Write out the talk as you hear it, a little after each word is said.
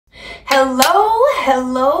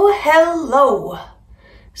Hello.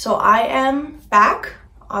 So I am back,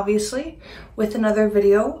 obviously, with another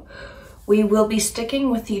video. We will be sticking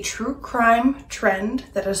with the true crime trend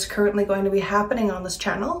that is currently going to be happening on this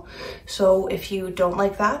channel. So if you don't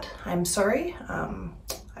like that, I'm sorry.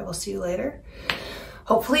 I will see you later.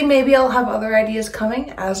 Hopefully, maybe I'll have other ideas coming.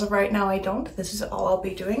 As of right now, I don't. This is all I'll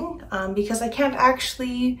be doing because I can't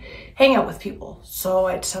actually hang out with people. So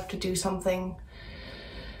I just have to do something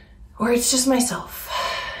where it's just myself.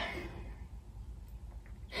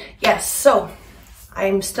 Yes, so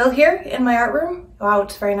I'm still here in my art room. Wow,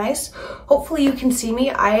 it's very nice. Hopefully you can see me.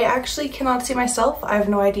 I actually cannot see myself. I have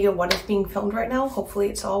no idea what is being filmed right now. Hopefully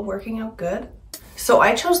it's all working out good. So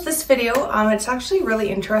I chose this video. It's actually a really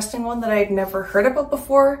interesting one that I'd never heard about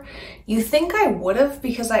before. You think I would have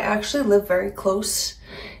because I actually live very close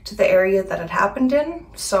to the area that it happened in.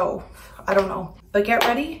 So I don't know, but get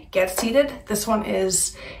ready, get seated. This one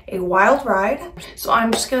is a wild ride. So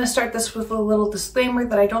I'm just gonna start this with a little disclaimer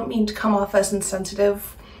that I don't mean to come off as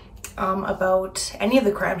insensitive about any of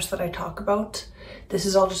the crimes that I talk about. This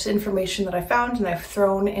is all just information that I found and I've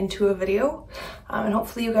thrown into a video, and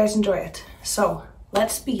hopefully you guys enjoy it. So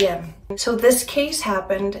let's begin. So this case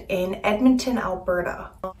happened in Edmonton,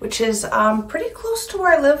 Alberta, which is pretty close to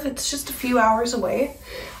where I live. It's just a few hours away.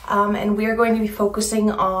 And we are going to be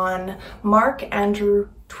focusing on Mark Andrew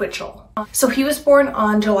Twitchell. So he was born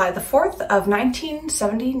on July the 4th of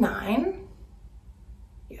 1979.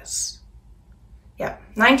 Yes. Yeah,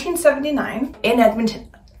 1979 in Edmonton.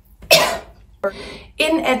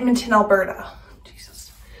 In Edmonton, Alberta.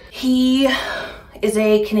 Jesus. He is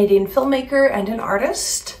a Canadian filmmaker and an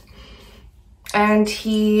artist. And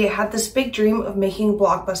he had this big dream of making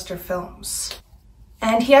blockbuster films.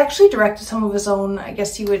 And he actually directed some of his own, I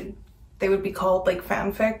guess they would be called like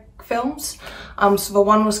fanfic films. So the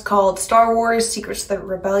one was called Star Wars Secrets of the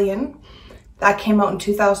Rebellion. That came out in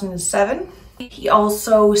 2007. He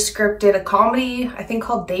also scripted a comedy, I think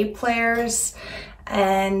called Day Players.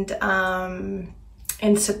 And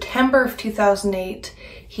in September of 2008,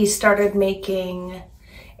 he started making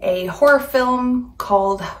a horror film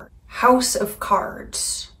called House of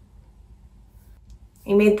Cards.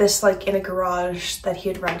 He made this like in a garage that he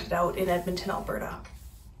had rented out in Edmonton, Alberta,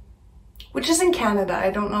 which is in Canada. I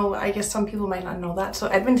don't know, I guess some people might not know that. So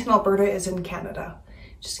Edmonton, Alberta is in Canada,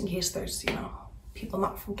 just in case there's, you know, people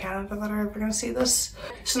not from Canada that are ever gonna see this.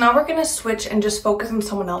 So now we're gonna switch and just focus on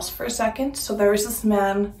someone else for a second. So there was this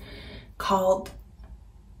man called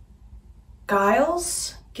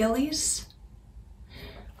Gillies.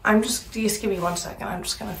 Just give me 1 second. I'm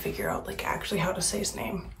just gonna figure out like actually how to say his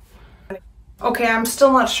name. Okay, I'm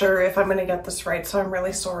still not sure if I'm gonna get this right, so I'm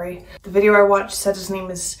really sorry. The video I watched said his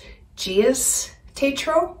name is Gias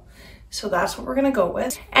Tatro, so that's what we're gonna go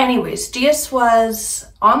with. Anyways, Gias was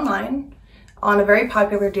online on a very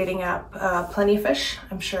popular dating app, Plenty of Fish.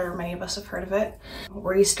 I'm sure many of us have heard of it,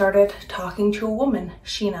 where he started talking to a woman,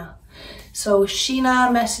 Sheena. So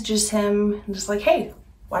Sheena messages him and is like, hey,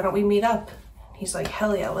 why don't we meet up? He's like,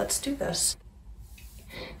 hell yeah, let's do this.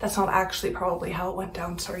 That's not actually probably how it went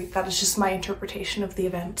down, sorry. That is just my interpretation of the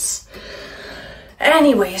events.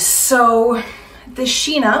 Anyways, so the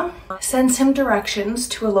Sheena sends him directions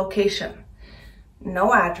to a location.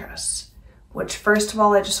 No address, which first of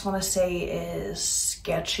all, I just want to say is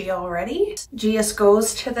sketchy already. Gias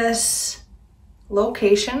goes to this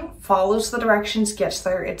location, follows the directions, gets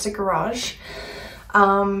there. It's a garage.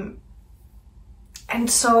 And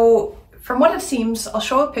so from what it seems, I'll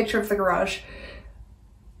show a picture of the garage,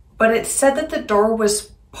 but it said that the door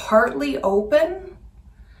was partly open.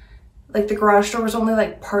 Like the garage door was only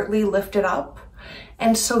like partly lifted up.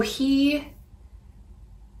 And so he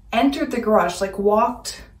entered the garage, like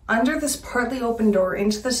walked under this partly open door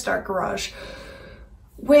into this dark garage,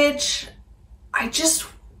 which I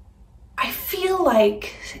feel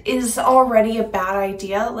like is already a bad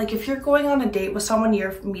idea. Like if you're going on a date with someone,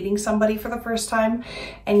 you're meeting somebody for the first time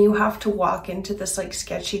and you have to walk into this like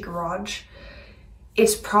sketchy garage,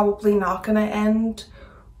 it's probably not gonna end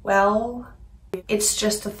well. It's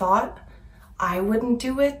just a thought. I wouldn't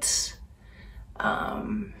do it.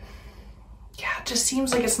 Yeah, it just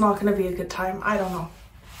seems like it's not gonna be a good time. I don't know.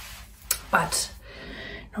 But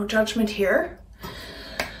no judgment here.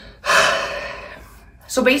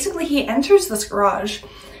 So basically he enters this garage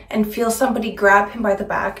and feels somebody grab him by the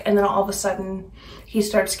back, and then all of a sudden he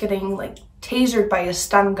starts getting like tasered by a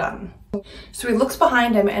stun gun. So he looks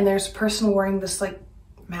behind him and there's a person wearing this like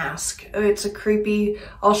mask. It's a creepy,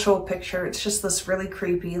 I'll show a picture. It's just this really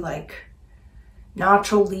creepy like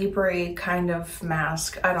Nacho Libre kind of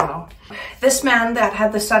mask. I don't know. This man that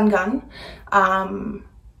had the stun gun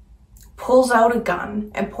pulls out a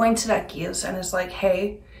gun and points it at Gies and is like,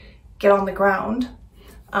 hey, get on the ground.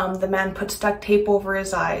 The man puts duct tape over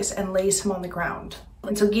his eyes and lays him on the ground.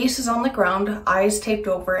 And so Gies is on the ground, eyes taped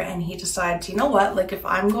over, and he decides, you know what, like if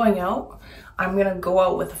I'm going out, I'm gonna go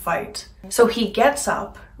out with a fight. So he gets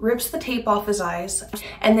up, rips the tape off his eyes,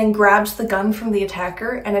 and then grabs the gun from the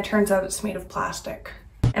attacker, and it turns out it's made of plastic.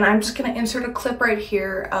 And I'm just gonna insert a clip right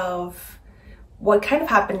here of what kind of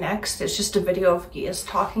happened next. It's just a video of Gies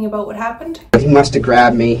talking about what happened. He must have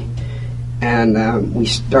grabbed me, and we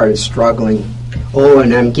started struggling. Oh,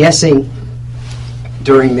 and I'm guessing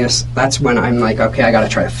during this, that's when I'm like, okay, I gotta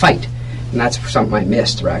try to fight. And that's something I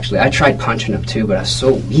missed, actually. I tried punching him too, but I was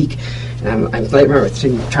so weak. And I remember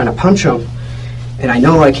trying to punch him, and I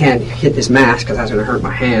know I can't hit this mask because that's gonna hurt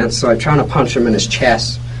my hands, so I'm trying to punch him in his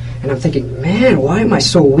chest. And I'm thinking, man, why am I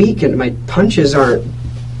so weak? And my punches aren't,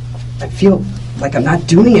 I feel like I'm not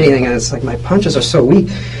doing anything, and it's like my punches are so weak.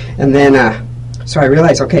 And then, so I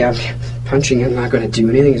realized, okay, I'm punching, I'm not gonna do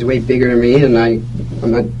anything. He's way bigger than me, and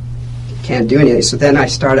I'm not, can't do anything. So then I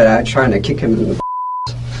started trying to kick him in the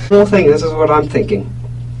The whole thing, this is what I'm thinking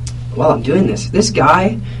while I'm doing this. This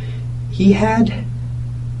guy, he had,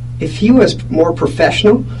 if he was more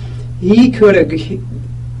professional, he could have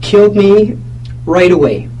killed me right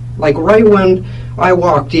away. Like right when I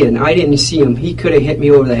walked in, I didn't see him. He could have hit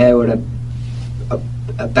me over the head with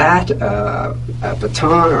a bat, a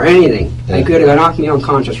baton, or anything. Yeah. He could have knocked me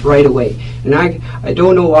unconscious right away. And I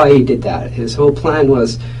don't know why he did that. His whole plan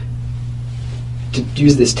was to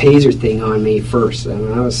use this taser thing on me first,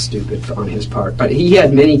 and that was stupid on his part. But he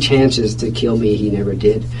had many chances to kill me, he never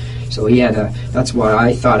did. So he had that's why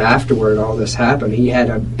I thought afterward all this happened, he had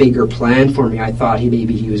a bigger plan for me. I thought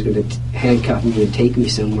maybe he was going to handcuff me and take me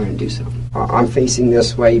somewhere and do something. I'm facing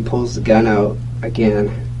this way, he pulls the gun out again,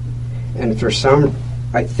 and for some,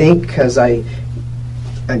 I think because I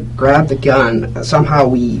grabbed the gun, somehow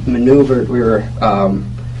we maneuvered, we were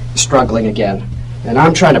struggling again. And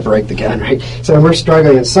I'm trying to break the gun, right? So we're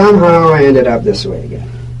struggling, and somehow I ended up this way again,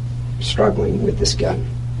 struggling with this gun.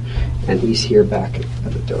 And he's here back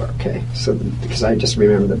at the door, okay? So, because I just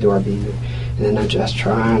remember the door being there. And then I'm just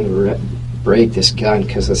trying to break this gun,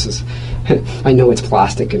 because this is, I know it's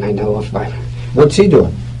plastic, and I know if I... What's he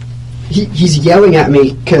doing? He's yelling at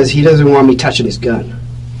me, because he doesn't want me touching his gun.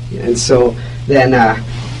 And so then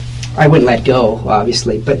I wouldn't let go,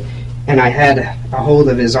 obviously, but... And I had a hold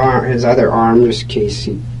of his arm, his other arm, just in case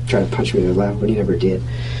he tried to punch me in the left, but he never did.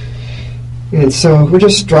 And so we're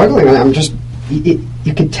just struggling. I'm just,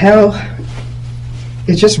 you could tell,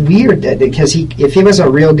 it's just weird that, because if he was a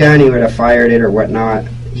real gun, he would have fired it or whatnot.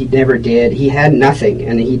 He never did. He had nothing,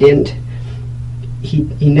 and he didn't. He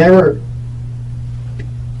never. It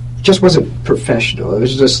just wasn't professional. It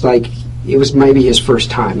was just like it was maybe his first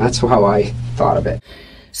time. That's how I thought of it.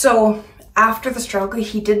 So. After the struggle,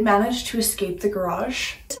 he did manage to escape the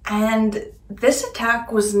garage, and this attack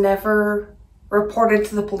was never reported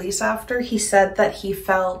to the police after. He said that he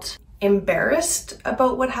felt embarrassed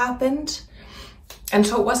about what happened, and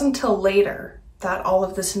so it wasn't until later that all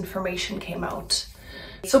of this information came out.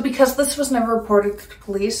 So because this was never reported to the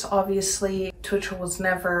police, obviously Twitchell was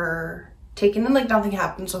never taken in, like nothing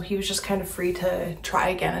happened, so he was just kind of free to try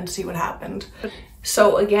again and see what happened.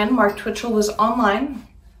 So again, Mark Twitchell was online,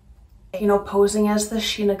 you know, posing as the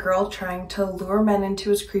Sheena girl, trying to lure men into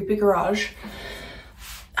his creepy garage.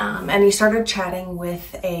 And he started chatting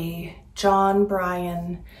with a John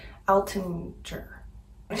Brian Altinger.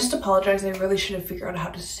 I just apologize, I really should have figured out how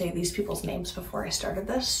to say these people's names before I started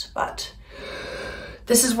this, but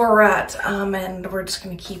this is where we're at, and we're just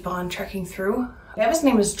gonna keep on trekking through. I have his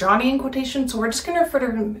name is Johnny in quotation, so we're just gonna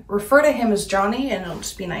refer to him as Johnny, and it'll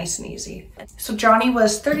just be nice and easy. So Johnny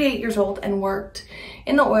was 38 years old and worked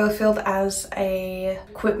in the oil field as a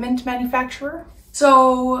equipment manufacturer.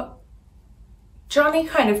 So Johnny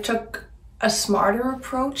kind of took a smarter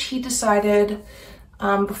approach. He decided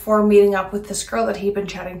before meeting up with this girl that he'd been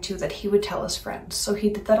chatting to that he would tell his friends. So he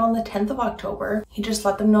did that on the 10th of October. He just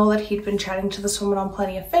let them know that he'd been chatting to this woman on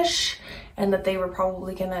Plenty of Fish and that they were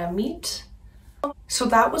probably gonna meet. So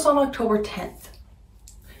that was on October 10th.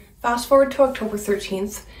 Fast forward to October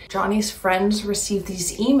 13th, Johnny's friends received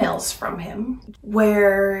these emails from him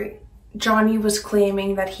where Johnny was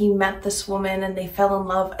claiming that he met this woman and they fell in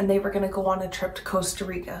love and they were gonna go on a trip to Costa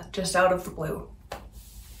Rica, just out of the blue.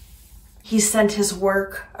 He sent his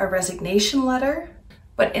work a resignation letter,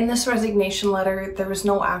 but in this resignation letter, there was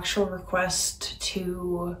no actual request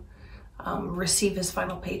to receive his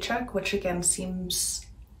final paycheck, which again seems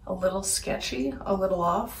a little sketchy, a little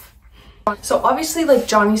off. So obviously, like,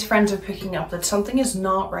 Johnny's friends are picking up that something is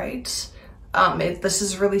not right. This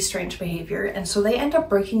is really strange behavior. And so they end up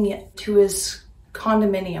breaking it to his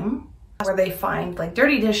condominium, where they find like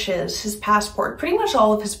dirty dishes, his passport, pretty much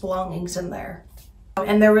all of his belongings in there.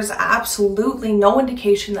 And there was absolutely no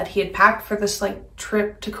indication that he had packed for this like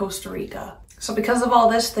trip to Costa Rica. So because of all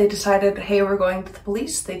this, they decided, hey, we're going to the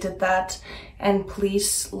police. They did that, and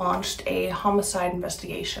police launched a homicide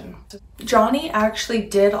investigation. Johnny actually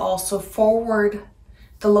did also forward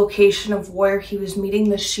the location of where he was meeting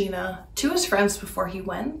the Sheena to his friends before he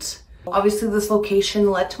went. Obviously, this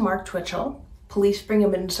location led to Mark Twitchell. Police bring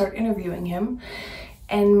him in and start interviewing him.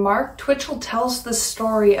 And Mark Twitchell tells this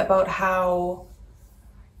story about how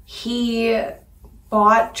he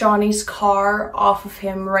bought Johnny's car off of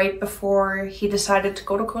him right before he decided to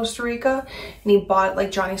go to Costa Rica, and he bought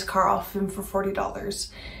like Johnny's car off of him for $40.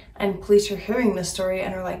 And police are hearing this story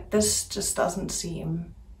and are like, this just doesn't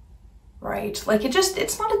seem right. Like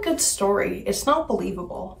it's not a good story. It's not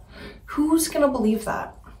believable. Who's gonna believe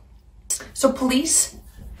that? So police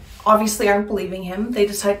obviously aren't believing him. They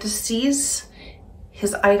decide to seize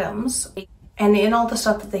his items, and in all the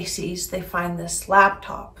stuff that they seize, they find this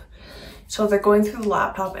laptop. So they're going through the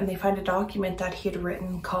laptop and they find a document that he had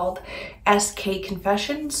written called SK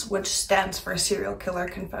Confessions, which stands for Serial Killer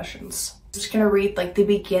Confessions. I'm just gonna read like the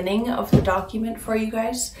beginning of the document for you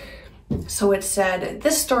guys. So it said,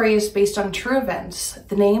 this story is based on true events.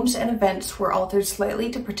 The names and events were altered slightly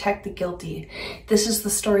to protect the guilty. This is the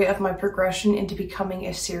story of my progression into becoming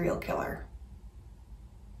a serial killer.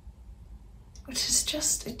 Which is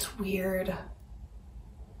just, it's weird.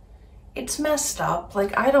 It's messed up.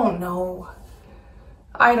 Like, I don't know.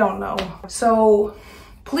 So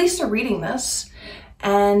police are reading this,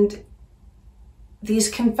 and these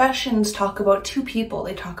confessions talk about two people.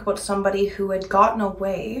 They talk about somebody who had gotten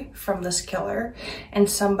away from this killer and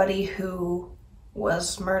somebody who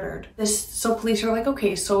was murdered. So police are like,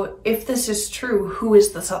 okay, so if this is true, who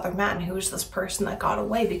is this other man? Who is this person that got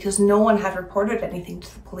away? Because no one had reported anything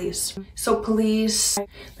to the police. So police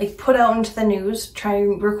like put out into the news,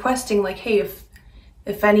 requesting like, hey,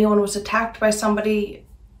 if anyone was attacked by somebody,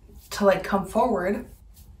 to like come forward.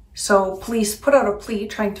 So police put out a plea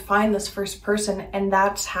trying to find this first person, and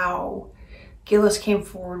that's how Gillis came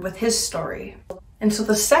forward with his story. And so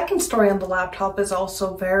the second story on the laptop is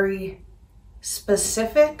also very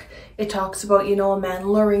specific. It talks about, you know, a man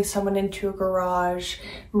luring someone into a garage,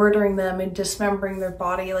 murdering them and dismembering their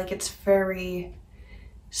body. Like, it's very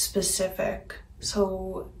specific.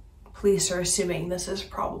 So police are assuming this is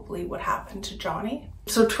probably what happened to Johnny.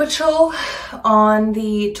 So Twitchell, on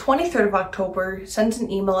the 23rd of October, sends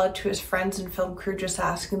an email out to his friends and film crew just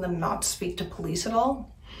asking them not to speak to police at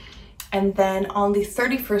all. And then on the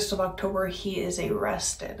 31st of October, he is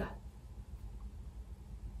arrested.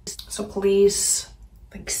 So police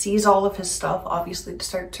like seize all of his stuff, obviously, to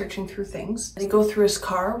start searching through things. They go through his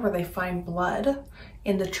car where they find blood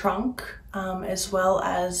in the trunk, as well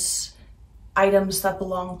as items that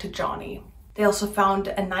belong to Johnny. They also found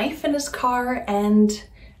a knife in his car and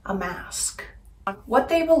a mask. What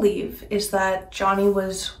they believe is that Johnny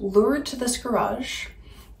was lured to this garage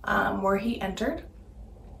where he entered.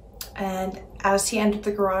 And as he entered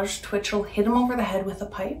the garage, Twitchell hit him over the head with a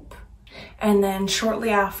pipe, and then shortly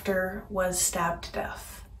after was stabbed to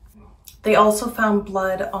death. They also found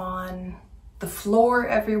blood on the floor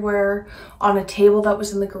everywhere, on a table that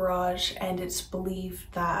was in the garage, and it's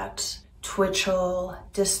believed that Twitchell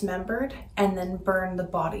dismembered and then burned the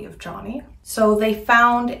body of Johnny. So they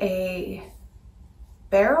found a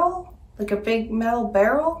barrel, like a big metal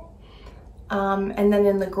barrel, and then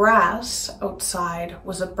in the grass outside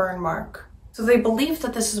was a burn mark. So they believe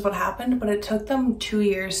that this is what happened, but it took them 2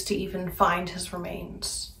 years to even find his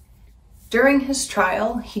remains. During his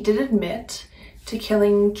trial, he did admit to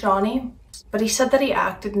killing Johnny, but he said that he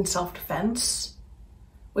acted in self-defense,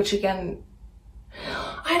 which again,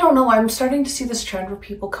 I don't know, I'm starting to see this trend where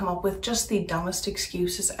people come up with just the dumbest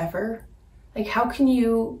excuses ever. Like, how can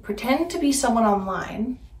you pretend to be someone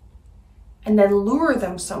online and then lure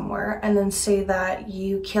them somewhere and then say that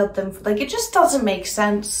you killed them? Like, it just doesn't make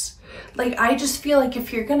sense. Like, I just feel like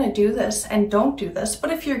if you're gonna do this, and don't do this, but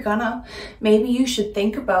if you're gonna, maybe you should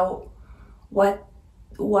think about what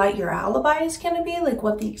your alibi is gonna be, like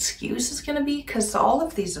what the excuse is gonna be, because all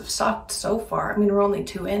of these have sucked so far. I mean, we're only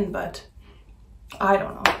 2 in, but I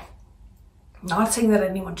don't know. I'm not saying that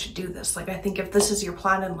anyone should do this. Like, I think if this is your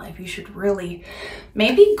plan in life, you should really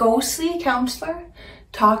maybe go see a counselor,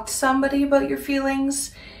 talk to somebody about your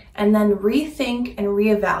feelings, and then rethink and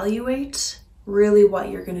reevaluate really what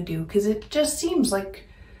you're gonna do, because it just seems like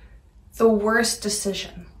the worst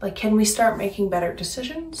decision. Like, can we start making better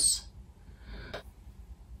decisions?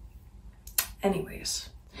 Anyways,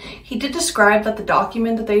 He did describe that the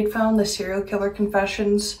document that they'd found, the serial killer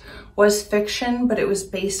confessions, was fiction, but it was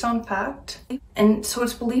based on fact. And so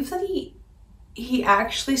it's believed that he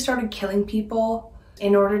actually started killing people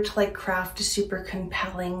in order to like craft a super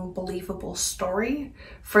compelling, believable story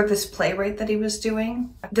for this playwright that he was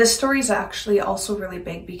doing. This story is actually also really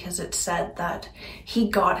big because it said that he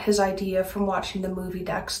got his idea from watching the movie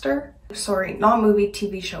Dexter. Sorry, not movie,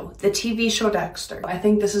 TV show. The TV show Dexter. I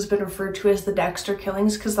think this has been referred to as the Dexter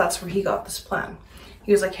killings because that's where he got this plan.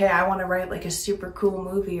 He was like, hey, I want to write like a super cool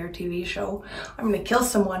movie or TV show. I'm going to kill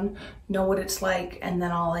someone, know what it's like, and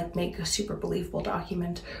then I'll like make a super believable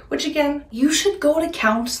document. Which again, you should go to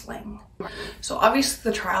counseling. So obviously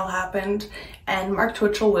the trial happened and Mark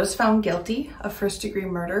Twitchell was found guilty of first-degree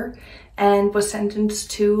murder and was sentenced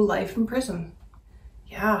to life in prison.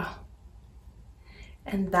 Yeah.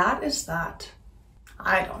 And that is that.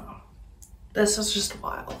 I don't know. This is just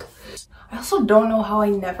wild. I also don't know how I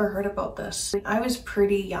never heard about this. I was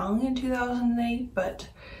pretty young in 2008, but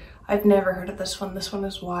I've never heard of this one. This one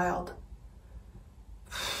is wild.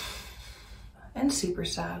 And super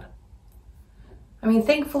sad. I mean,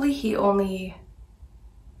 thankfully he only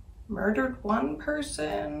murdered one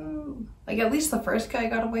person. Like at least the first guy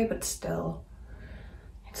got away, but still,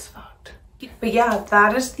 it's fucked. But yeah,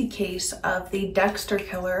 that is the case of the Dexter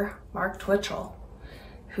killer, Mark Twitchell,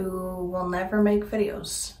 who will never make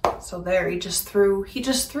videos. So there, he just threw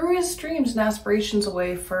his dreams and aspirations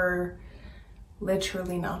away for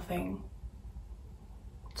literally nothing.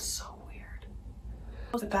 It's so weird.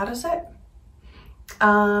 But that is it.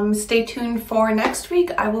 Stay tuned for next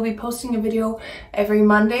week. I will be posting a video every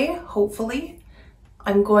Monday, hopefully.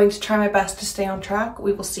 I'm going to try my best to stay on track.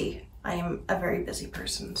 We will see. I am a very busy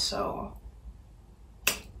person, so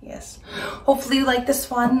yes. Hopefully you like this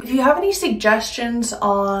one. If you have any suggestions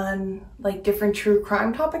on like different true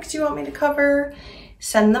crime topics you want me to cover,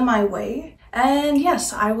 send them my way. And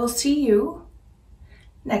yes, I will see you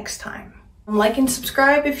next time. Like and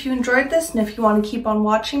subscribe if you enjoyed this and if you want to keep on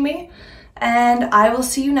watching me. And I will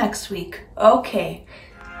see you next week. Okay,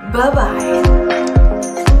 bye-bye.